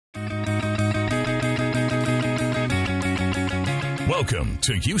Welcome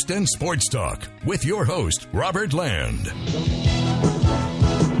to Houston Sports Talk with your host, Robert Land.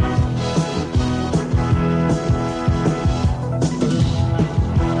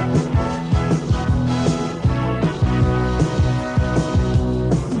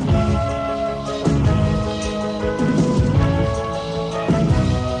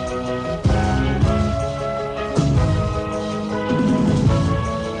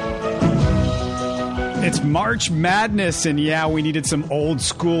 It's March Madness, and yeah, we needed some old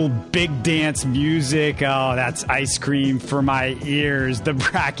school big dance music. Oh, that's ice cream for my ears. The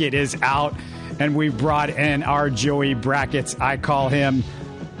bracket is out, and we brought in our Joey Brackets. I call him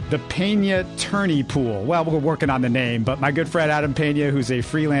the Pena Tourney Pool. Well, we're working on the name, but my good friend Adam Pena, who's a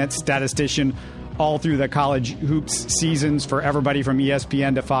freelance statistician all through the college hoops seasons for everybody from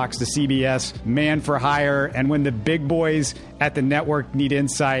ESPN to Fox to CBS, man for hire. And when the big boys at the network need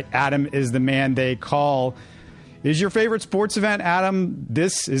insight, Adam is the man they call. Is your favorite sports event, Adam?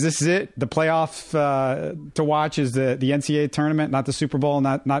 Is this it? The playoff to watch is the NCAA tournament, not the Super Bowl,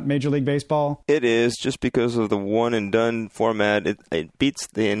 not Major League Baseball? It is, just because of the one and done format. It beats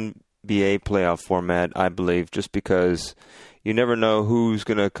the NBA playoff format, I believe, just because you never know who's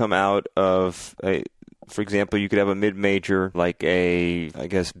going to come out of for example, you could have a mid-major like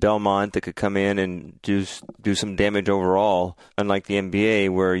Belmont that could come in and do some damage overall, unlike the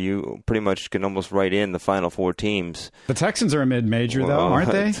NBA where you pretty much can almost write in the final four teams. The Texans are a mid-major, though,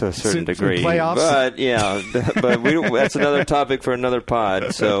 aren't they? To a certain degree. Playoffs? But, yeah, that's another topic for another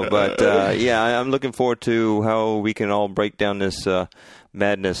pod. So, I'm looking forward to how we can all break down this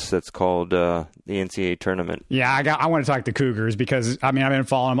madness that's called the NCAA tournament. Yeah, I want to talk to Cougars because, I've been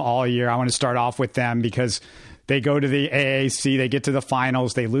following them all year. I want to start off with them because they go to the AAC, they get to the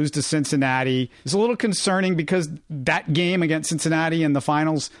finals, they lose to Cincinnati. It's a little concerning because that game against Cincinnati in the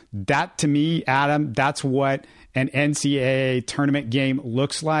finals, that to me, Adam, that's what an NCAA tournament game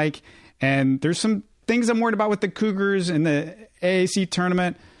looks like. And there's some things I'm worried about with the Cougars in the AAC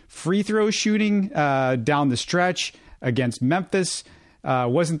tournament. Free throw shooting down the stretch against Memphis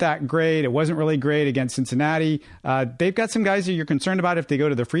wasn't that great. It wasn't really great against Cincinnati. They've got some guys that you're concerned about if they go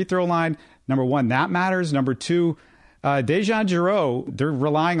to the free throw line. Number one, that matters. Number two, Dejan Giroux, they're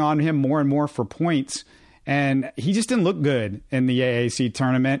relying on him more and more for points. And he just didn't look good in the AAC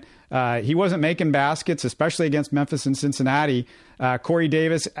tournament. He wasn't making baskets, especially against Memphis and Cincinnati. Corey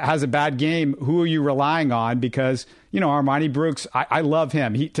Davis has a bad game. Who are you relying on? Because, Armani Brooks, I love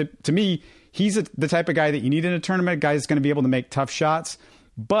him. To me, he's the type of guy that you need in a tournament, a guy that's going to be able to make tough shots,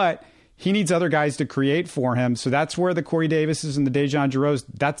 but he needs other guys to create for him. So that's where the Corey Davises and the Dejan Giroux,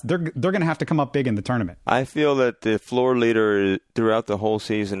 they're going to have to come up big in the tournament. I feel that the floor leader throughout the whole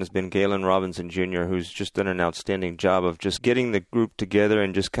season has been Galen Robinson Jr., who's just done an outstanding job of just getting the group together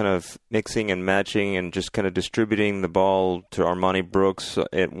and just kind of mixing and matching and just kind of distributing the ball to Armani Brooks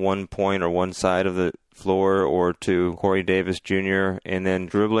at one point or one side of the floor or to Corey Davis Jr. and then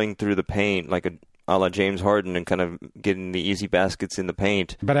dribbling through the paint like a la James Harden and kind of getting the easy baskets in the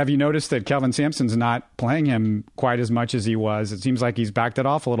paint. But have you noticed that Kelvin Sampson's not playing him quite as much as he was? It seems like he's backed it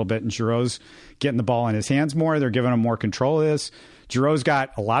off a little bit, and Giroux's getting the ball in his hands more. They're giving him more control of this. Giroux's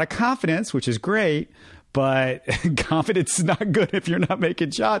got a lot of confidence, which is great, but confidence is not good if you're not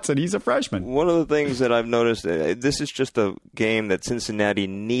making shots, and he's a freshman. One of the things that I've noticed, this is just a game that Cincinnati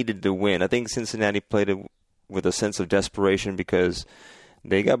needed to win. I think Cincinnati played it with a sense of desperation because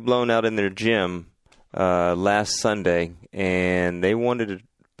they got blown out in their gym last Sunday, and they wanted to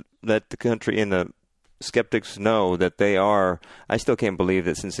let the country and the skeptics know that they are. I still can't believe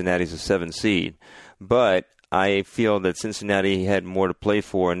that Cincinnati's a 7 seed, but I feel that Cincinnati had more to play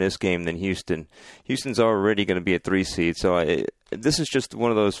for in this game than Houston. Houston's already going to be a 3 seed, so this is just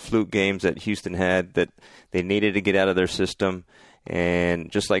one of those fluke games that Houston had that they needed to get out of their system, and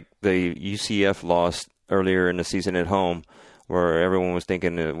just like the UCF loss earlier in the season at home, where everyone was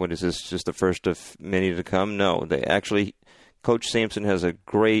thinking, what is this, just the first of many to come? No, Coach Sampson has a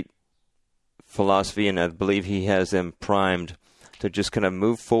great philosophy, and I believe he has them primed to just kind of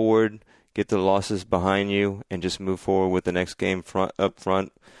move forward, get the losses behind you, and just move forward with the next game up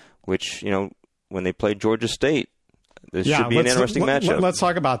front, which, when they play Georgia State, this should be an interesting matchup. Let's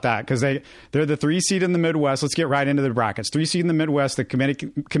talk about that because they're the 3 seed in the Midwest. Let's get right into the brackets. 3 seed in the Midwest. The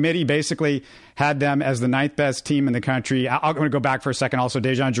committee basically had them as the 9th best team in the country. I'm going to go back for a second. Also,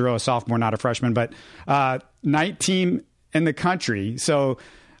 Dejan Giroux, a sophomore, not a freshman, but 9th team in the country. So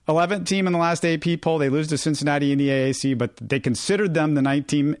 11th team in the last AP poll. They lose to Cincinnati in the AAC, but they considered them the 9th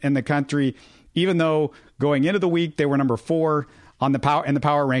team in the country, even though going into the week they were number 4 on the power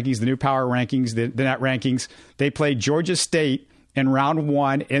rankings, the new power rankings, the net rankings. They played Georgia State in round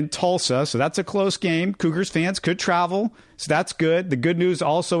 1 in Tulsa. So that's a close game. Cougars fans could travel, so that's good. The good news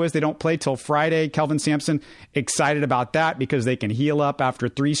also is they don't play till Friday. Kelvin Sampson excited about that because they can heal up after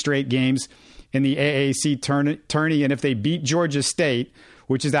 3 straight games in the AAC tourney. And if they beat Georgia State,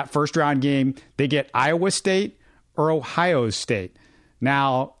 which is that first round game, they get Iowa State or Ohio State.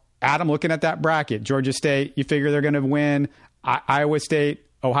 Now, Adam, looking at that bracket, Georgia State, you figure they're going to win. Iowa State,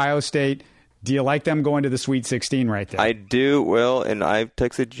 Ohio State. Do you like them going to the Sweet 16 right there? I do. Well, and I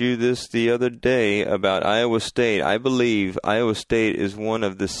texted you this the other day about Iowa State. I believe Iowa State is one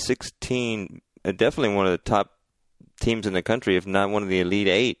of the 16, definitely one of the top teams in the country, if not one of the Elite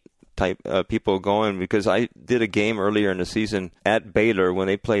 8 type people going, because I did a game earlier in the season at Baylor when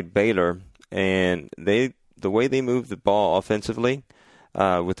they played Baylor, and the way they move the ball offensively,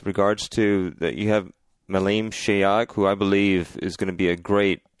 with regards to that, you have Malim Shayak, who I believe is going to be a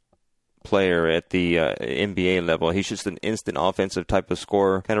great player at the NBA level. He's just an instant offensive type of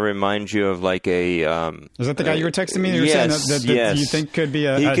scorer. Kind of reminds you of like a... is that the guy you were texting me? You were yes, saying that you think could be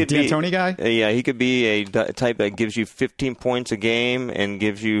a D'Antoni guy? Yeah, he could be a type that gives you 15 points a game and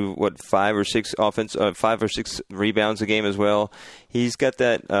gives you, 5 or 6 rebounds a game as well. He's got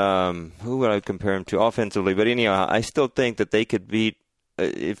that... who would I compare him to offensively? But anyhow, I still think that they could beat...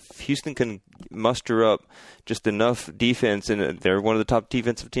 if Houston can muster up just enough defense, and they're one of the top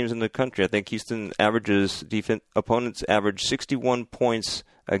defensive teams in the country. I think Houston opponents average 61 points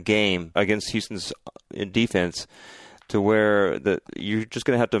a game against Houston's defense, to where you're just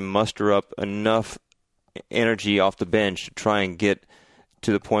going to have to muster up enough energy off the bench to try and get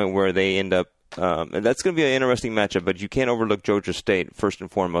to the point where they end up. And that's going to be an interesting matchup, but you can't overlook Georgia State first and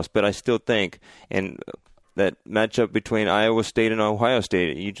foremost. But I still think, and that matchup between Iowa State and Ohio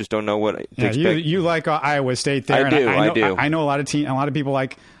State, you just don't know what to expect. You like Iowa State there. I do. I know a lot of people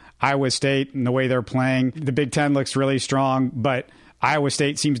like Iowa State and the way they're playing. The Big Ten looks really strong, but Iowa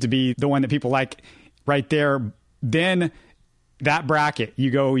State seems to be the one that people like right there. Then that bracket,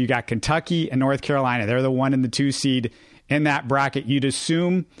 you got Kentucky and North Carolina. They're the 1 and the 2 seed in that bracket. You'd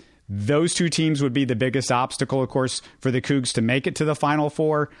assume those 2 teams would be the biggest obstacle, of course, for the Cougs to make it to the Final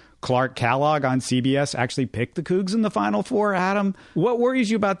Four. Clark Kellogg on CBS actually picked the Cougs in the Final Four. Adam, what worries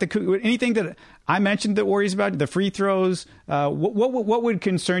you about the Cougs? Anything that I mentioned that worries about the free throws? What would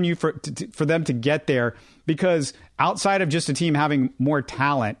concern you for them to get there? Because outside of just a team having more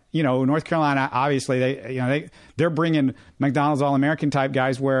talent, North Carolina, obviously they're bringing McDonald's All-American type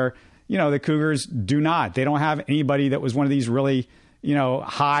guys where the Cougars do not. They don't have anybody that was one of these really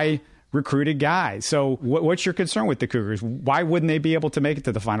high recruited guys. So what's your concern with the Cougars? Why wouldn't they be able to make it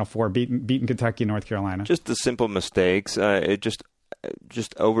to the Final Four, beating Kentucky and North Carolina? Just the simple mistakes.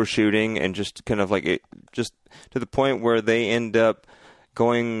 Just overshooting, and just kind of like it, just to the point where they end up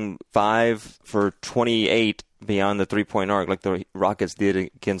going 5 for 28 beyond the 3-point arc, like the Rockets did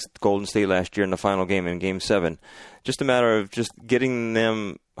against Golden State last year in the final game, in Game 7. Just a matter of just getting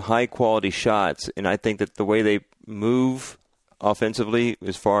them high-quality shots, and I think that the way they move offensively,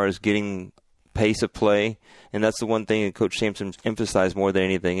 as far as getting pace of play, and that's the one thing that Coach Sampson emphasized more than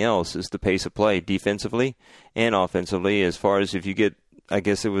anything else, is the pace of play defensively and offensively. As far as if you get, I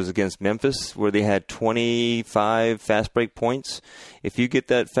guess it was against Memphis where they had 25 fast break points. If you get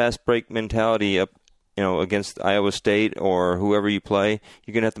that fast break mentality up, against Iowa State or whoever you play,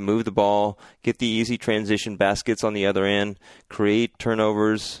 you're going to have to move the ball, get the easy transition baskets on the other end, create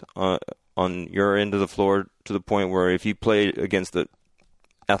turnovers on your end of the floor, to the point where if you play against the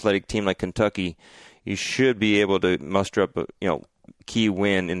athletic team like Kentucky, you should be able to muster up a key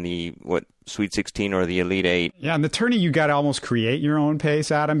win in the Sweet 16 or the Elite 8. Yeah, in the tourney you got to almost create your own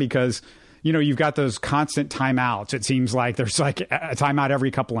pace, Adam, because you've got those constant timeouts. It seems like there's like a timeout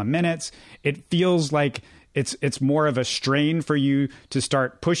every couple of minutes. It feels like it's more of a strain for you to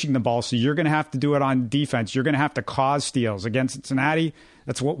start pushing the ball. So you're going to have to do it on defense. You're going to have to cause steals. Against Cincinnati,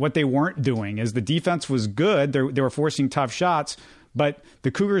 that's what they weren't doing. Is the defense was good. They were forcing tough shots, but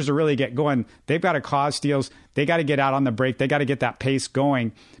the Cougars to really get going, they've got to cause steals. They got to get out on the break. They got to get that pace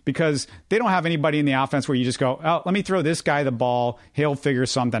going, because they don't have anybody in the offense where you just go, oh, let me throw this guy the ball. He'll figure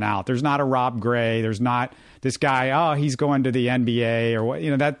something out. There's not a Rob Gray. There's not this guy, oh, he's going to the NBA or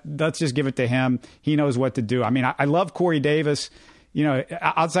what, let's just give it to him. He knows what to do. I mean, I love Corey Davis.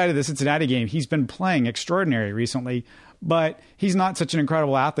 Outside of the Cincinnati game, he's been playing extraordinary recently, but he's not such an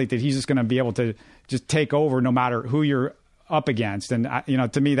incredible athlete that he's just going to be able to just take over no matter who you're up against. And,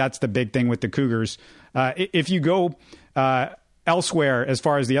 to me, that's the big thing with the Cougars. If you go elsewhere, as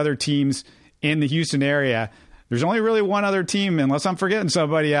far as the other teams in the Houston area, there's only really one other team, unless I'm forgetting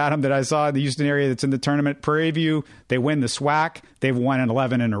somebody, Adam, that I saw in the Houston area that's in the tournament. Prairie View, they win the SWAC. They've won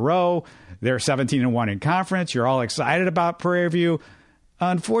 11 in a row. They're 17-1 in conference. You're all excited about Prairie View.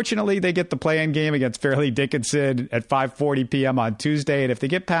 Unfortunately, they get the play-in game against Fairleigh Dickinson at 5:40 p.m. on Tuesday. And if they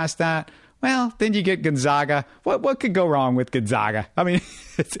get past that, well, then you get Gonzaga. What could go wrong with Gonzaga? I mean,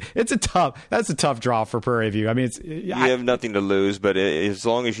 that's a tough draw for Prairie View. I mean, you have nothing to lose, but as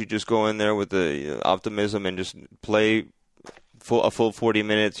long as you just go in there with the optimism and just play a full 40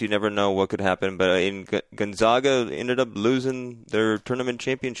 minutes, you never know what could happen. But Gonzaga ended up losing their tournament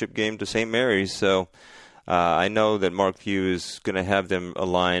championship game to St. Mary's, so I know that Mark Few is going to have them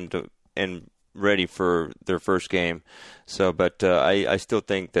aligned and ready for their first game. So, but I still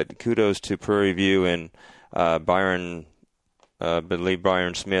think that kudos to Prairie View and Byron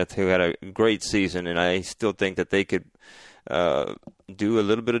Smith, who had a great season, and I still think that they could do a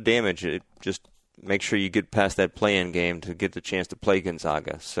little bit of damage. Just make sure you get past that play-in game to get the chance to play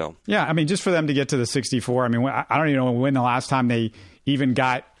Gonzaga. So yeah, I mean, just for them to get to the 64. I mean, I don't even know when the last time they even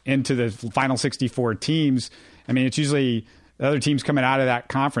got into the final 64 teams. I mean, it's usually the other teams coming out of that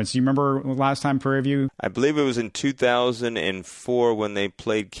conference. Do you remember last time Prairie View? I believe it was in 2004 when they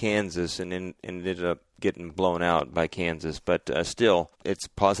played Kansas and ended up getting blown out by Kansas. But still, it's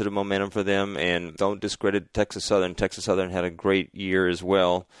positive momentum for them, and don't discredit Texas Southern. Texas Southern had a great year as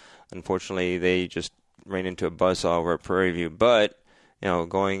well. Unfortunately, they just ran into a buzzsaw over at Prairie View. But,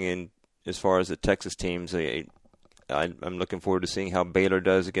 going in as far as the Texas teams, I'm looking forward to seeing how Baylor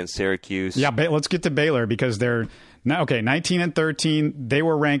does against Syracuse. Yeah, let's get to Baylor because they're 19-13. They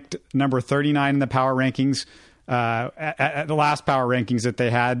were ranked number 39 in the power rankings. At the last power rankings that they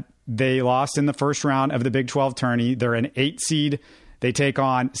had, they lost in the first round of the Big 12 tourney. They're an 8 seed. They take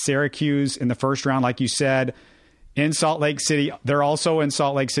on Syracuse in the first round, like you said, in Salt Lake City. They're also in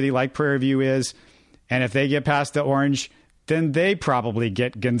Salt Lake City, like Prairie View is. And if they get past the Orange, then they probably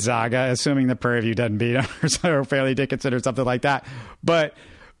get Gonzaga, assuming that Prairie View doesn't beat them or Fairleigh Dickinson or something like that. But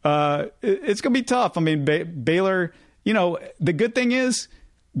it's going to be tough. I mean, Baylor, the good thing is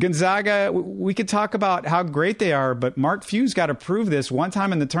Gonzaga, we could talk about how great they are, but Mark Few's got to prove this one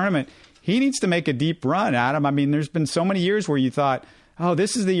time in the tournament. He needs to make a deep run, Adam. I mean, there's been so many years where you thought, oh,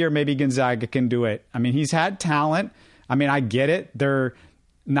 this is the year maybe Gonzaga can do it. I mean, he's had talent. I mean, I get it. They're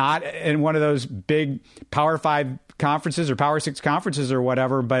not in one of those big Power 5 conferences or Power 6 conferences or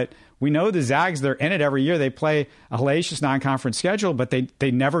whatever, but we know the Zags, they're in it every year. They play a hellacious non-conference schedule, but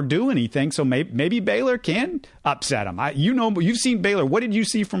they never do anything. So maybe Baylor can upset them. You've seen Baylor. What did you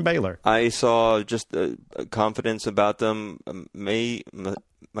see from Baylor? I saw just confidence about them.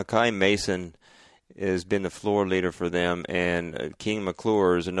 Makai Mason has been the floor leader for them, and King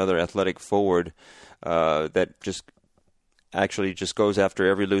McClure is another athletic forward that just goes after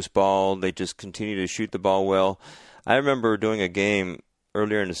every loose ball. They just continue to shoot the ball well. I remember doing a game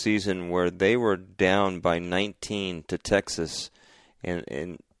earlier in the season where they were down by 19 to Texas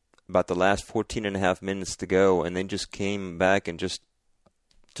and about the last 14 and a half minutes to go, and they just came back and just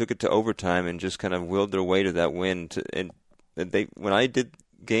took it to overtime and just kind of willed their way to that win. When I did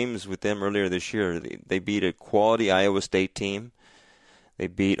games with them earlier this year, they beat a quality Iowa State team, they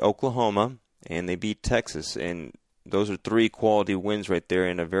beat Oklahoma, and they beat Texas, and those are 3 quality wins right there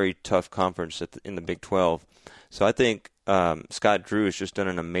in a very tough conference in the Big 12. So I think Scott Drew has just done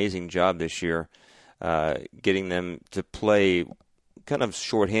an amazing job this year getting them to play kind of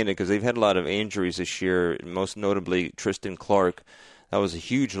shorthanded because they've had a lot of injuries this year, most notably Tristan Clark. That was a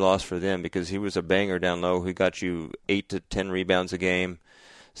huge loss for them because he was a banger down low who got you 8 to 10 rebounds a game.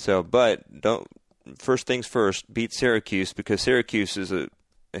 So, but first things first, beat Syracuse because Syracuse is a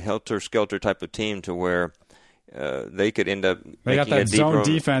helter-skelter type of team to where they could end up. They got that zone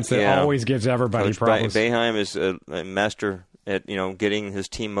defense that always gives everybody problems. Boeheim is a master at getting his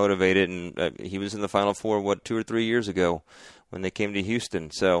team motivated, and he was in the Final Four 2 or 3 years ago when they came to Houston.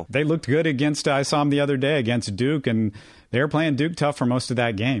 So they looked good against. I saw them the other day against Duke, and they were playing Duke tough for most of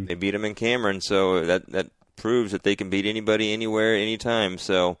that game. They beat them in Cameron, so that proves that they can beat anybody, anywhere, anytime.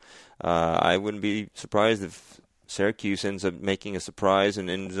 So I wouldn't be surprised if Syracuse ends up making a surprise and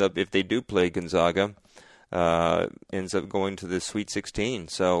ends up, if they do play Gonzaga, ends up going to the Sweet 16.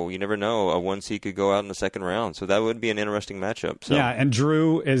 So you never know. A 1 seed could go out in the second round. So that would be an interesting matchup. So. Yeah, and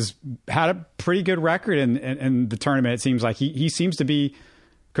Drew had a pretty good record in the tournament. It seems like he seems to be,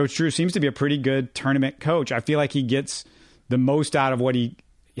 Coach Drew seems to be a pretty good tournament coach. I feel like he gets the most out of what he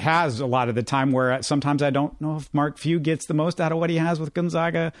has a lot of the time, where sometimes I don't know if Mark Few gets the most out of what he has with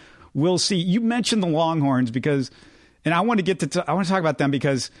Gonzaga. We'll see. You mentioned the Longhorns and I want to talk about them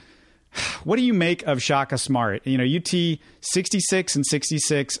because what do you make of Shaka Smart? UT 66 and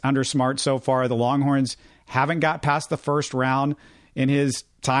 66 under Smart so far. The Longhorns haven't got past the first round. in his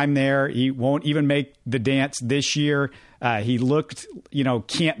time there. He won't even make the dance this year. He looked,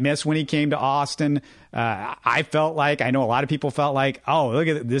 can't miss when he came to Austin. I felt like, I know a lot of people felt like, oh, look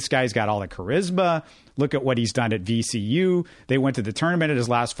at this guy's got all the charisma. Look at what he's done at VCU. They went to the tournament at his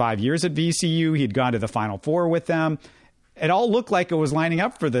last 5 years at VCU. He'd gone to the Final Four with them. It all looked like it was lining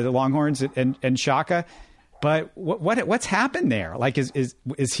up for the Longhorns and Shaka. But what's happened there? Like, is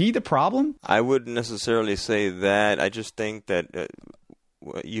he the problem? I wouldn't necessarily say that. I just think that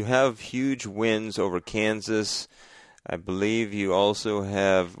you have huge wins over Kansas. I believe you also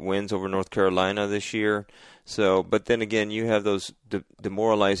have wins over North Carolina this year. So, but then again, you have those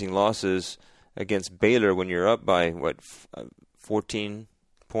demoralizing losses against Baylor when you're up by 14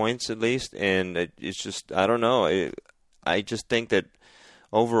 points at least, and it's just, I don't know. I just think that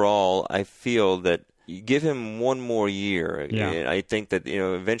overall, I feel that you give him one more year. Yeah. I think that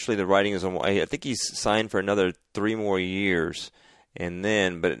eventually the writing is on. I think he's signed for another 3 more years, and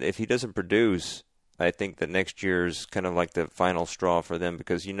then, but if he doesn't produce, I think that next year is kind of like the final straw for them,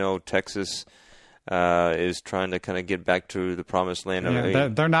 because Texas is trying to kind of get back to the promised land. Yeah,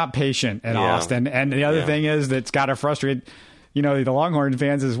 they're not patient in Austin, and the other thing is that's got to frustrate the Longhorn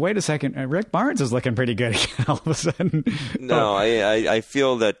fans is, wait a second, Rick Barnes is looking pretty good again all of a sudden. No, I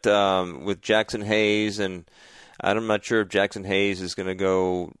feel that with Jackson Hayes, and I'm not sure if Jackson Hayes is going to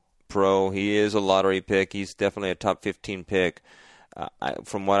go pro. He is a lottery pick. He's definitely a top 15 pick.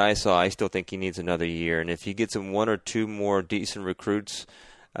 From what I saw, I still think he needs another year. And if he gets him 1 or 2 more decent recruits,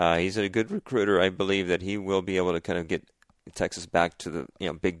 he's a good recruiter. I believe that he will be able to kind of get Texas back to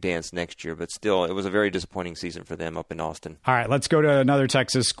the big dance next year. But still, it was a very disappointing season for them up in Austin. All right, let's go to another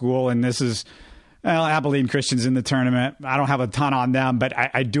Texas school, and this is Abilene Christian's in the tournament. I don't have a ton on them, but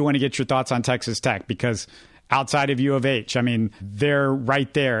I do want to get your thoughts on Texas Tech, because outside of U of H, I mean, they're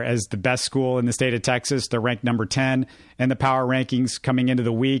right there as the best school in the state of Texas. They're ranked number 10 in the power rankings coming into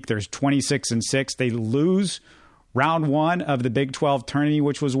the week. There's 26-6. They lose round 1 of the Big 12 tourney,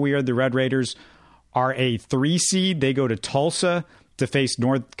 which was weird. The Red Raiders are a 3 seed. They go to Tulsa to face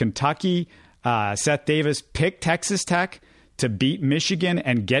North Kentucky. Seth Davis picked Texas Tech to beat Michigan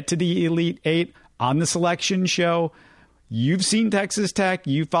and get to the Elite 8 on the selection show. You've seen Texas Tech.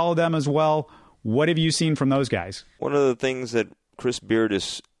 You follow them as well. What have you seen from those guys? One of the things that Chris Beard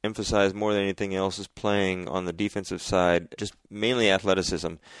has emphasized more than anything else is playing on the defensive side, just mainly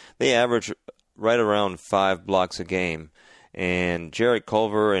athleticism. They average right around 5 blocks a game. And Jarrett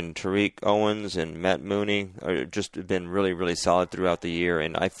Culver and Tariq Owens and Matt Mooney are just been really, really solid throughout the year.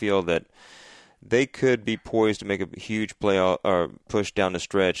 And I feel that they could be poised to make a huge play or push down the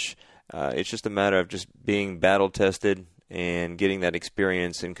stretch. It's just a matter of just being battle-tested and getting that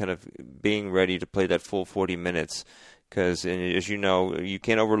experience and kind of being ready to play that full 40 minutes. Because, as you know, you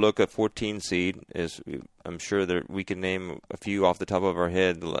can't overlook a 14 seed. As I'm sure that we can name a few off the top of our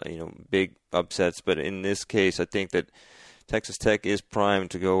head, big upsets. But in this case, I think that Texas Tech is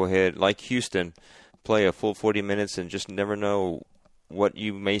primed to go ahead, like Houston, play a full 40 minutes and just never know what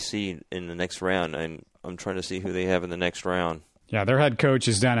you may see in the next round. And I'm trying to see who they have in the next round. Yeah, their head coach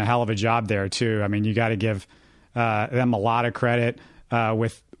has done a hell of a job there, too. I mean, you got to give them a lot of credit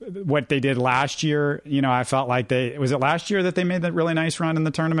with what they did last year. I felt like was it last year that they made that really nice run in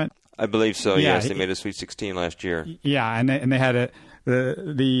the tournament? I believe so. Yeah, yes, they made a Sweet 16 last year. Yeah, and they had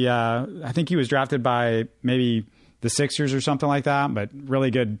I think he was drafted by maybe the Sixers or something like that, but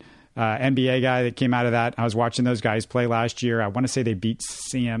really good NBA guy that came out of that. I was watching those guys play last year. I want to say they beat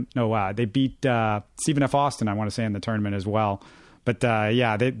Stephen F. Austin, I want to say, in the tournament as well. But they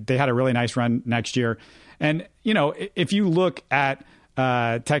had a really nice run next year. And, if you look at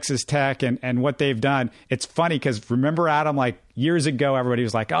Texas Tech and what they've done, it's funny because remember, Adam, like years ago, everybody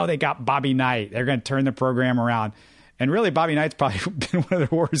was like, oh, they got Bobby Knight. They're going to turn the program around. And really, Bobby Knight's probably been one of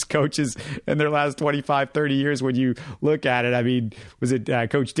the worst coaches in their last 25, 30 years when you look at it. I mean, was it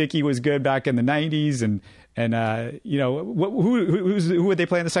Coach Dickey was good back in the 90s? And who would they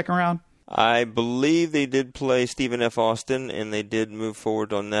play in the second round? I believe they did play Stephen F. Austin, and they did move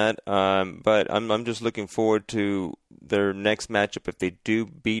forward on that. But I'm just looking forward to their next matchup. If they do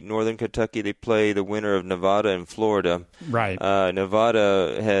beat Northern Kentucky, they play the winner of Nevada and Florida. Right.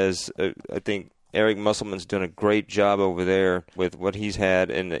 Nevada has, I think, Eric Musselman's done a great job over there with what he's had,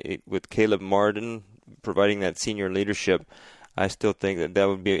 and with Caleb Martin providing that senior leadership. I still think that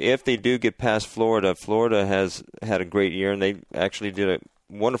would be, if they do get past Florida. Florida has had a great year, and they actually did a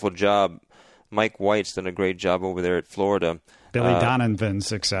wonderful job Mike White's done a great job over there at Florida. Billy Donovan's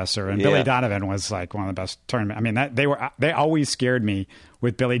successor, and Billy Donovan was like one of the best tournament. I mean, they always scared me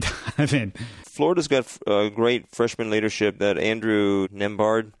with Billy Donovan. Florida's got great freshman leadership. That Andrew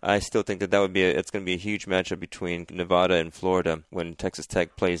Nembhard, I still think that would be it's going to be a huge matchup between Nevada and Florida when Texas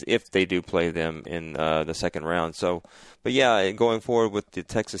Tech plays, if they do play them in the second round. So, but yeah, going forward with the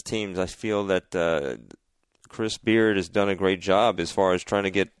Texas teams, I feel that Chris Beard has done a great job as far as trying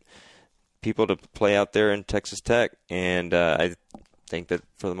to get people to play out there in Texas Tech, and I think that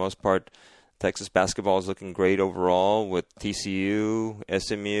for the most part, Texas basketball is looking great overall with TCU,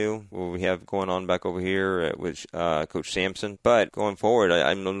 SMU, what we have going on back over here with Coach Sampson. But going forward,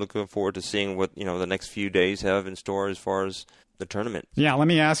 I'm looking forward to seeing what the next few days have in store as far as the tournament. Yeah, let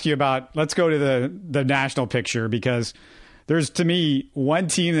me ask you let's go to the national picture, because there's, to me, one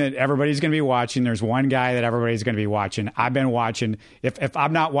team that everybody's going to be watching. There's one guy that everybody's going to be watching. I've been watching. If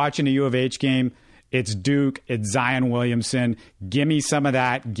I'm not watching a U of H game, it's Duke, it's Zion Williamson. Give me some of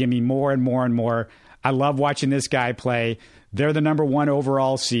that. Give me more and more and more. I love watching this guy play. They're the number 1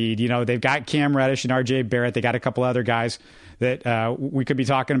 overall seed. They've got Cam Reddish and RJ Barrett. They got a couple other guys that we could be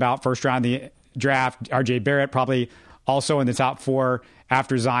talking about first round of the draft. RJ Barrett probably also in the top 4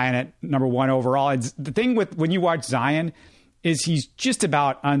 after Zion at number 1 overall. And the thing with when you watch Zion is he's just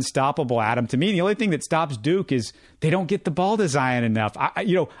about unstoppable, Adam. To me, the only thing that stops Duke is they don't get the ball to Zion enough.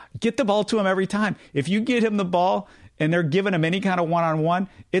 Get the ball to him every time. If you get him the ball and they're giving him any kind of one-on-one,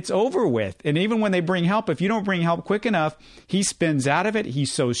 it's over with. And even when they bring help, if you don't bring help quick enough, he spins out of it.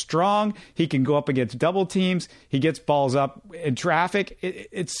 He's so strong. He can go up against double teams. He gets balls up in traffic.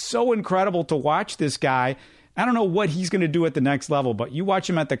 It's so incredible to watch this guy. I don't know what he's going to do at the next level, but you watch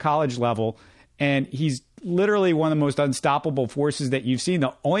him at the college level, and he's literally one of the most unstoppable forces that you've seen.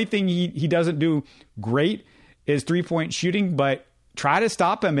 The only thing he doesn't do great is three-point shooting, but try to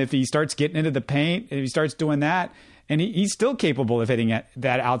stop him if he starts getting into the paint, if he starts doing that, and he's still capable of hitting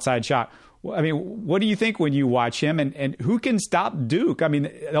that outside shot. I mean, what do you think when you watch him, and who can stop Duke? I mean,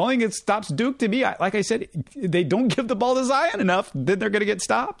 the only thing that stops Duke, to me, like I said, they don't give the ball to Zion enough, then they're going to get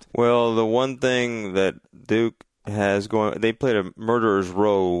stopped. Well, the one thing that Duke has going, they played a murderer's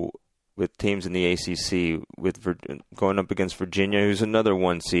row with teams in the ACC, with going up against Virginia, who's another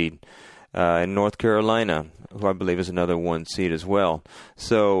 1 seed, and North Carolina, who I believe is another 1 seed as well.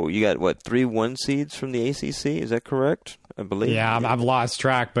 So you got, 3 1 seeds from the ACC? Is that correct? I believe. Yeah, I've lost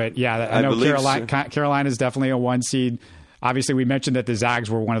track, but yeah, I know Carolina's definitely a 1 seed. Obviously, we mentioned that the Zags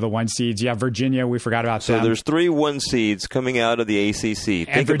were one of the 1 seeds. Yeah, Virginia, we forgot about them. So there's 3 1 seeds coming out of the ACC.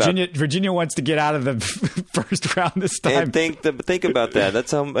 And Virginia wants to get out of the first round this time. And think about that.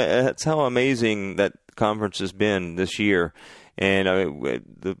 That's how amazing that conference has been this year. And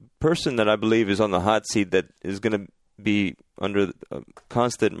the person that I believe is on the hot seat that is going to be under a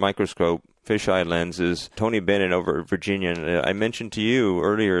constant microscope, fisheye lens, is Tony Bennett over at Virginia. And I mentioned to you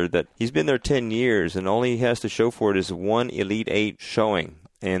earlier that he's been there 10 years, and all he has to show for it is 1 Elite 8 showing.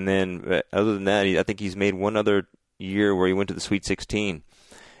 And then other than that, I think he's made one other year where he went to the Sweet 16.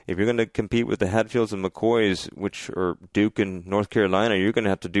 If you're going to compete with the Hatfields and McCoys, which are Duke and North Carolina, you're going to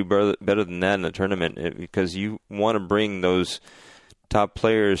have to do better than that in the tournament, because you want to bring those top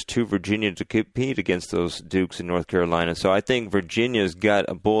players to Virginia to compete against those Dukes in North Carolina. So I think Virginia's got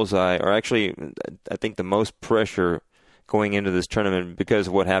a bullseye, or actually I think the most pressure going into this tournament because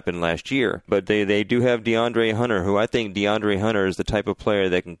of what happened last year. But they do have DeAndre Hunter, who I think DeAndre Hunter is the type of player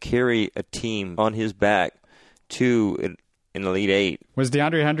that can carry a team on his back to an Elite 8. Was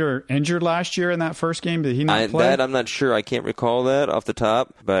DeAndre Hunter injured last year in that first game? Did he not play? That I'm not sure. I can't recall that off the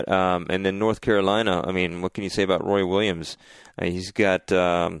top. But and then North Carolina, I mean, what can you say about Roy Williams? He's got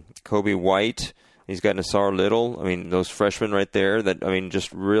Kobe White. He's got Nassar Little. I mean, those freshmen right there that,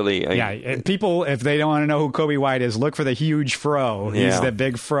 just really... people, if they don't want to know who Kobe White is, look for the huge fro. He's the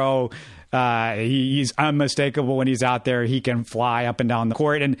big fro. He's unmistakable when he's out there. He can fly up and down the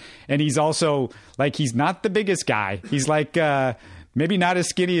court. And he's also, he's not the biggest guy. He's maybe not as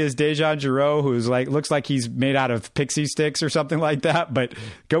skinny as Dejan Giroux, who's looks like he's made out of pixie sticks or something like that. But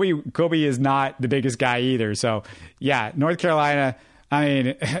Kobe is not the biggest guy either. So, yeah, North Carolina...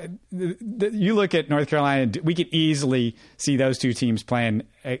 you look at North Carolina, we could easily see those two teams playing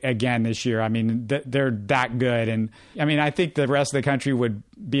again this year. They're that good. And, I think the rest of the country would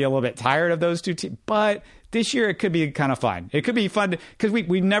be a little bit tired of those two teams. But this year it could be kind of fun. It could be fun because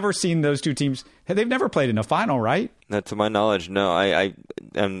we've never seen those two teams. They've never played in a final, right? To my knowledge, no.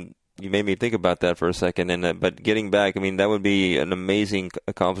 You made me think about that for a second. But getting back, that would be an amazing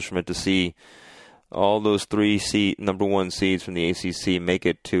accomplishment to see all those number one seeds from the ACC make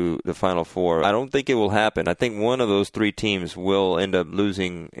it to the Final Four. I don't think it will happen. I think one of those three teams will end up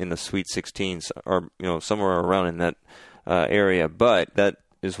losing in the Sweet 16s, or somewhere around in that area. But that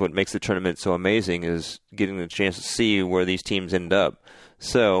is what makes the tournament so amazing, is getting the chance to see where these teams end up.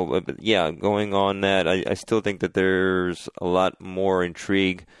 So, yeah, going on that, I still think that there's a lot more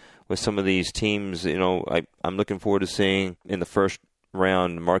intrigue with some of these teams. I'm looking forward to seeing in the first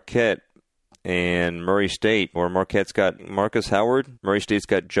round Marquette and Murray State, or Marquette's got Marcus Howard, Murray State's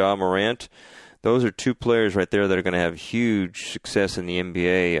got Ja Morant. Those are two players right there that are going to have huge success in the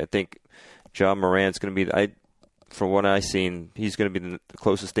NBA. I think Ja Morant's going to be, from what I've seen, he's going to be the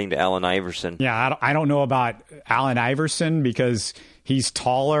closest thing to Allen Iverson. Yeah, I don't know about Allen Iverson because he's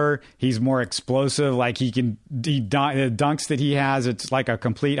taller, he's more explosive. Like the dunks that he has, it's like a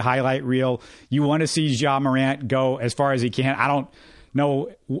complete highlight reel. You want to see Ja Morant go as far as he can. I don't know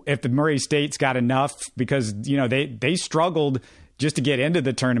if the Murray State's got enough, because they struggled just to get into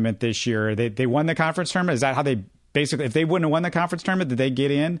the tournament this year. They won the conference tournament. Is that how they? Basically, if they wouldn't have won the conference tournament, did they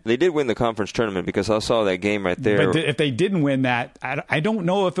get in? They did win the conference tournament, because I saw that game right there. But if they didn't win that, I don't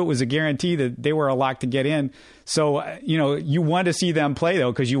know if it was a guarantee that they were a lock to get in. So, you want to see them play,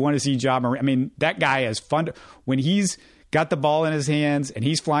 though, because you want to see Ja Morant. I mean, that guy is fun. When he's got the ball in his hands and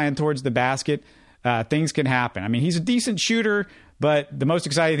he's flying towards the basket, things can happen. I mean, he's a decent shooter, but the most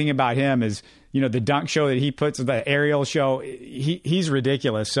exciting thing about him is, the dunk show that he puts, the aerial show, he's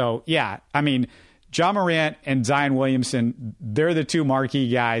ridiculous. So, yeah, I mean, Ja Morant and Zion Williamson, they're the two marquee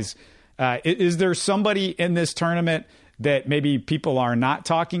guys. Is there somebody in this tournament that maybe people are not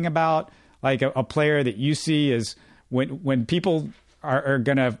talking about, like a player that you see is when people are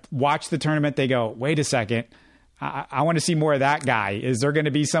going to watch the tournament, they go, wait a second, I want to see more of that guy. Is there going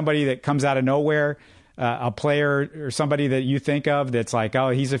to be somebody that comes out of nowhere, a player or somebody that you think of that's like, oh,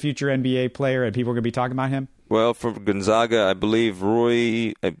 he's a future NBA player and people are going to be talking about him? Well, for Gonzaga, I believe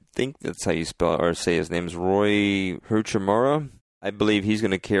I think that's how you spell or say his name, is Roy Hachimura. I believe he's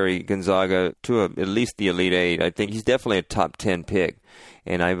going to carry Gonzaga to at least the Elite Eight. I think he's definitely a top 10 pick.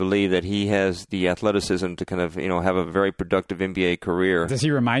 And I believe that he has the athleticism to kind of, have a very productive NBA career. Does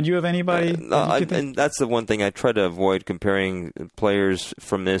he remind you of anybody? And that's the one thing I try to avoid, comparing players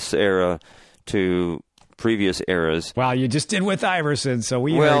from this era to previous eras. Well, you just did with Iverson, so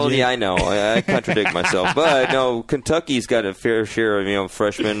we. Well, yeah, I know. I contradict myself, but no, Kentucky's got a fair share of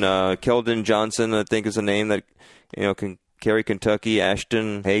freshmen. Keldon Johnson, I think, is a name that can carry Kentucky.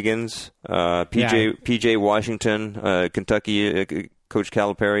 Ashton Hagans, PJ Washington, Kentucky. Coach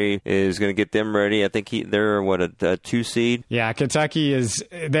Calipari is going to get them ready. I think they're a 2 seed. Yeah, Kentucky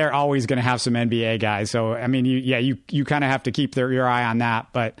they're always going to have some NBA guys. So I mean, you kind of have to keep your eye on that.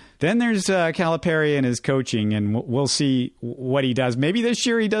 But then there's Calipari and his coaching, and we'll see what he does. Maybe this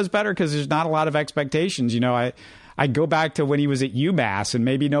year he does better because there's not a lot of expectations. I go back to when he was at UMass, and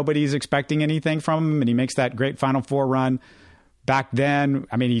maybe nobody's expecting anything from him, and he makes that great Final Four run. Back then,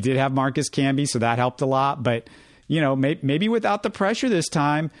 I mean, he did have Marcus Camby, so that helped a lot, but maybe without the pressure this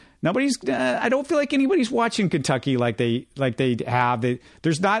time, I don't feel like anybody's watching Kentucky like they have.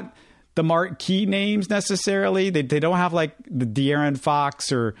 There's not the marquee names necessarily. They don't have like the De'Aaron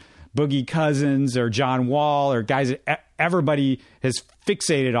Fox or Boogie Cousins or John Wall or guys that everybody has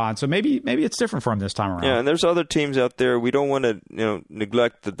fixated on. So maybe it's different for him this time around. Yeah, and there's other teams out there. We don't want to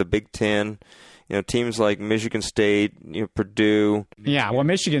neglect the Big Ten. Teams like Michigan State, Purdue. Yeah, well,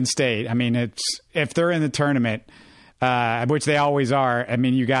 Michigan State, I mean, if they're in the tournament, which they always are, I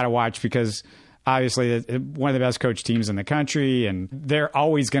mean, you got to watch because obviously one of the best coached teams in the country, and they're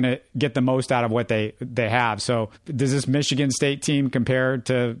always going to get the most out of what they have. So does this Michigan State team compare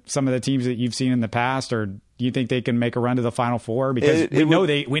to some of the teams that you've seen in the past, or do you think they can make a run to the Final Four? Because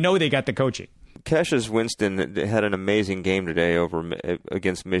we know they got the coaching. Cassius Winston had an amazing game today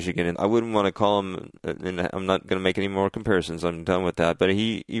against Michigan, and I wouldn't want to call him, and I'm not going to make any more comparisons. I'm done with that. But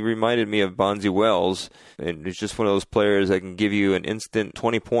he reminded me of Bonzi Wells, and he's just one of those players that can give you an instant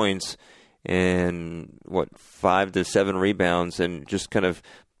 20 points and 5 to 7 rebounds, and just kind of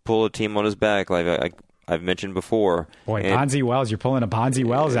pull a team on his back, like I've mentioned before. Boy, Bonzi Wells, you're pulling a Bonzi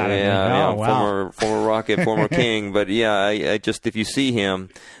Wells out of me. Yeah, wow. Former Rocket, former King. But yeah, I just, if you see him,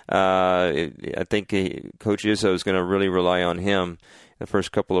 I think Coach Izzo is going to really rely on him the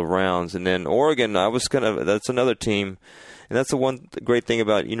first couple of rounds. And then Oregon, that's another team. And that's the one great thing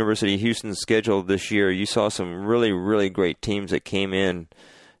about University of Houston's schedule this year. You saw some really, really great teams that came in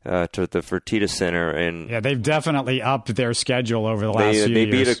to the Fertitta Center, and yeah, they've definitely upped their schedule over the last few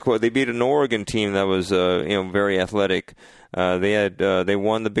years. They beat an Oregon team that was very athletic. They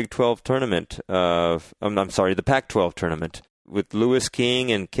won the Big 12 tournament. I'm sorry, the Pac-12 tournament. with Lewis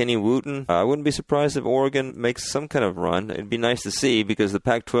King and Kenny Wooten, I wouldn't be surprised if Oregon makes some kind of run. It'd be nice to see because the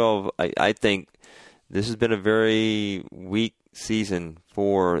Pac-12, I think this has been a very weak season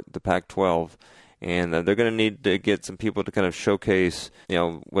for the Pac-12. And they're going to need to get some people to kind of showcase,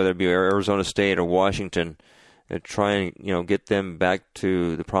 whether it be Arizona State or Washington, and try and, get them back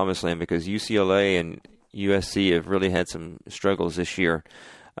to the promised land because UCLA and USC have really had some struggles this year.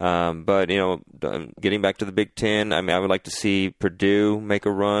 But, getting back to the Big Ten, I would like to see Purdue make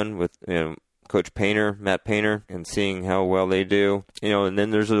a run with, Coach Painter, Matt Painter, and seeing how well they do. And then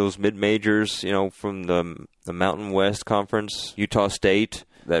there's those mid-majors, from the Mountain West Conference, Utah State,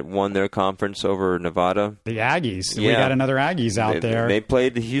 that won their conference over Nevada. The Aggies. Yeah. We got another Aggies out there. They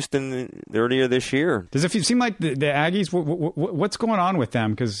played Houston earlier this year. Does it seem like the Aggies, what's going on with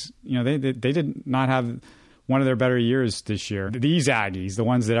them? Because, they did not have one of their better years this year. These Aggies, the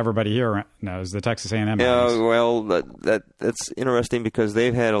ones that everybody here knows, the Texas A&M Aggies. Yeah, well, that's interesting because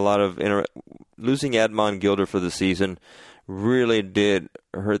they've had a lot of losing Admon Gilder for the season really did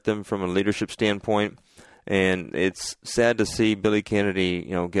hurt them from a leadership standpoint. And it's sad to see Billy Kennedy,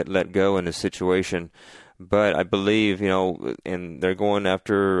 get let go in this situation. But I believe, and they're going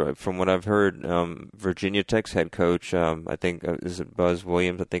after, from what I've heard, Virginia Tech's head coach, I think, is it Buzz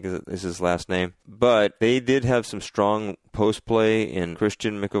Williams, I think is his last name. But they did have some strong post play in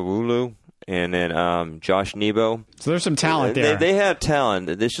Christian Mikawulu and then Josh Nebo. So there's some talent there. They have talent.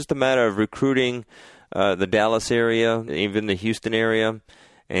 It's just a matter of recruiting the Dallas area, even the Houston area,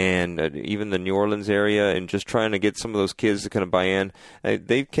 and even the New Orleans area, and just trying to get some of those kids to kind of buy in.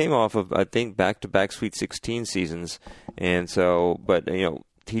 They came off of, I think, back-to-back Sweet 16 seasons. And so, but,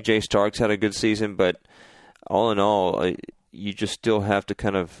 TJ Starks had a good season, but all in all, you just still have to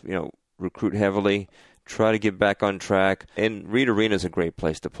kind of, recruit heavily, try to get back on track. And Reed Arena is a great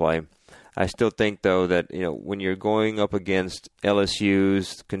place to play. I still think, though, that, when you're going up against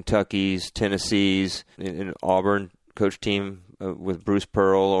LSU's, Kentucky's, Tennessee's, and Auburn coach team, with Bruce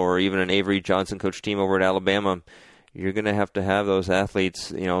Pearl or even an Avery Johnson coach team over at Alabama, you're going to have those athletes,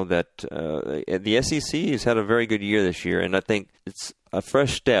 that the SEC has had a very good year this year. And I think it's a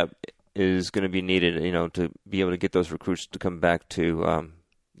fresh step is going to be needed, to be able to get those recruits to come back to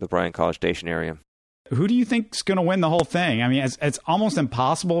the Bryan-College Station area. Who do you think is going to win the whole thing? I mean, it's almost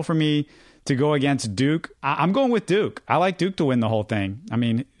impossible for me to go against Duke. I'm going with Duke. I like Duke to win the whole thing. I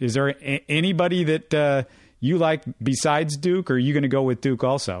mean, is there anybody that you like besides Duke, or are you going to go with Duke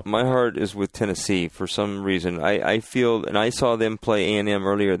also? My heart is with Tennessee for some reason. I feel, and I saw them play A&M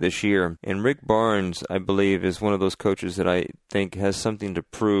earlier this year, and Rick Barnes, I believe, is one of those coaches that I think has something to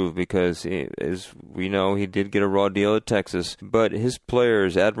prove because, as we know, he did get a raw deal at Texas, but his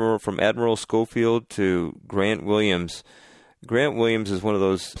players, from Admiral Schofield to Grant Williams is one of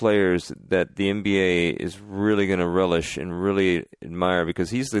those players that the NBA is really going to relish and really admire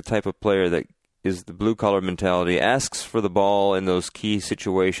because he's the type of player that is the blue-collar mentality, asks for the ball in those key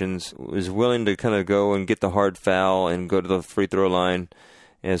situations, is willing to kind of go and get the hard foul and go to the free throw line.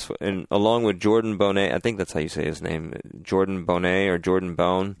 And along with Jordan Bonet, I think that's how you say his name, Jordan Bonet or Jordan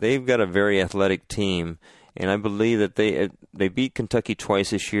Bone, they've got a very athletic team. And I believe that they beat Kentucky twice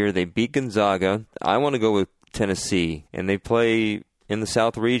this year. They beat Gonzaga. I want to go with Tennessee. And they play in the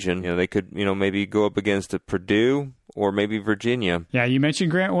South region. They could, maybe go up against Purdue or maybe Virginia. Yeah, you mentioned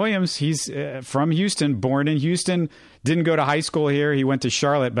Grant Williams. He's from Houston, born in Houston, didn't go to high school here. He went to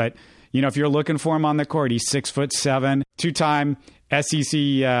Charlotte. But, if you're looking for him on the court, he's 6'7", two-time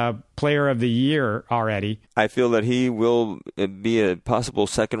SEC Player of the Year already. I feel that he will be a possible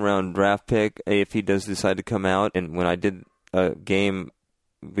second-round draft pick if he does decide to come out. And when I did a game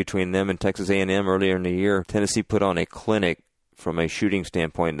between them and Texas A&M earlier in the year, Tennessee put on a clinic from a shooting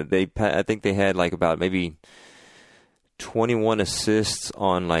standpoint. I think they had about maybe 21 assists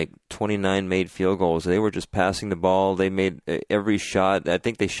on 29 made field goals. They were just passing the ball. They made every shot. I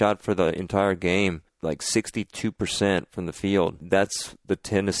think they shot for the entire game 62% from the field. That's the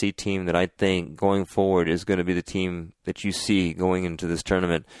Tennessee team that I think going forward is going to be the team that you see going into this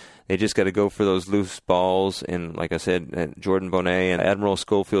tournament. They just got to go for those loose balls. And like I said, Jordan Bonet and Admiral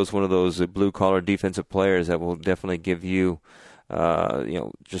Schofield is one of those blue-collar defensive players that will definitely give you,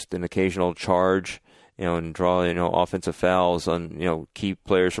 just an occasional charge, and draw, offensive fouls on, key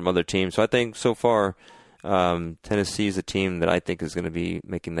players from other teams. So I think so far, Tennessee is a team that I think is going to be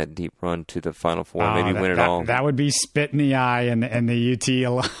making that deep run to the Final Four, maybe win it all. That would be spit in the eye, and the UT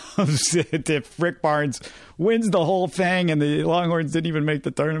loves it. If Rick Barnes wins the whole thing and the Longhorns didn't even make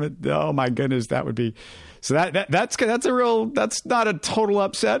the tournament, oh my goodness, that would be. So that's not a total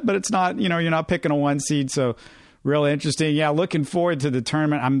upset, but it's not, you're not picking a one seed, so real interesting. Yeah, looking forward to the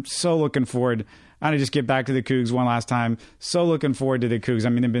tournament. I'm so looking forward. I'm going to just get back to the Cougs one last time. So looking forward to the Cougs. I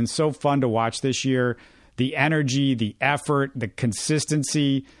mean, they've been so fun to watch this year. The energy, the effort, the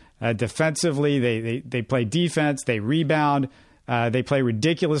consistency. Defensively, they play defense, they rebound, they play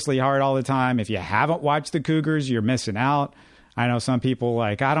ridiculously hard all the time. If you haven't watched the Cougars, you're missing out. I know some people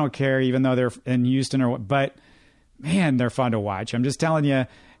like, I don't care, even though they're in Houston, but man, they're fun to watch. I'm just telling you,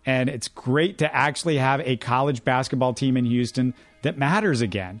 and it's great to actually have a college basketball team in Houston that matters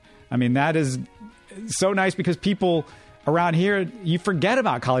again. I mean, that is so nice because people around here, you forget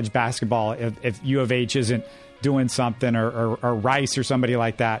about college basketball if U of H isn't doing something or Rice or somebody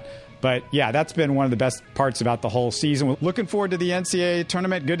like that. But yeah, that's been one of the best parts about the whole season. Looking forward to the NCAA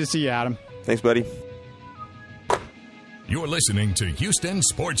tournament. Good to see you, Adam. Thanks, buddy. You're listening to Houston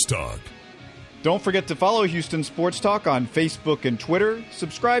Sports Talk. Don't forget to follow Houston Sports Talk on Facebook and Twitter.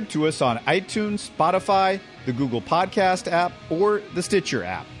 Subscribe to us on iTunes, Spotify, the Google Podcast app, or the Stitcher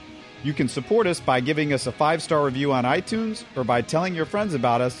app. You can support us by giving us a 5-star review on iTunes or by telling your friends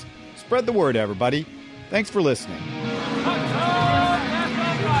about us. Spread the word, everybody. Thanks for listening.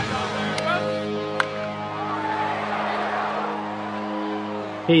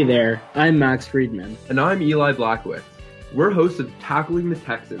 Hey there, I'm Max Friedman. And I'm Eli Blackwitz. We're hosts of Tackling the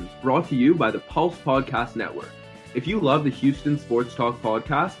Texans, brought to you by the Pulse Podcast Network. If you love the Houston Sports Talk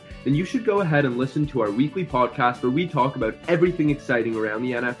podcast, then you should go ahead and listen to our weekly podcast where we talk about everything exciting around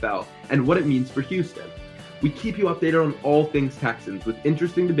the NFL and what it means for Houston. We keep you updated on all things Texans with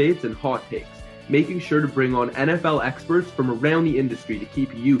interesting debates and hot takes, making sure to bring on NFL experts from around the industry to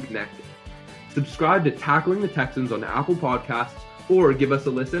keep you connected. Subscribe to Tackling the Texans on Apple Podcasts or give us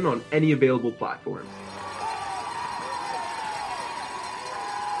a listen on any available platforms.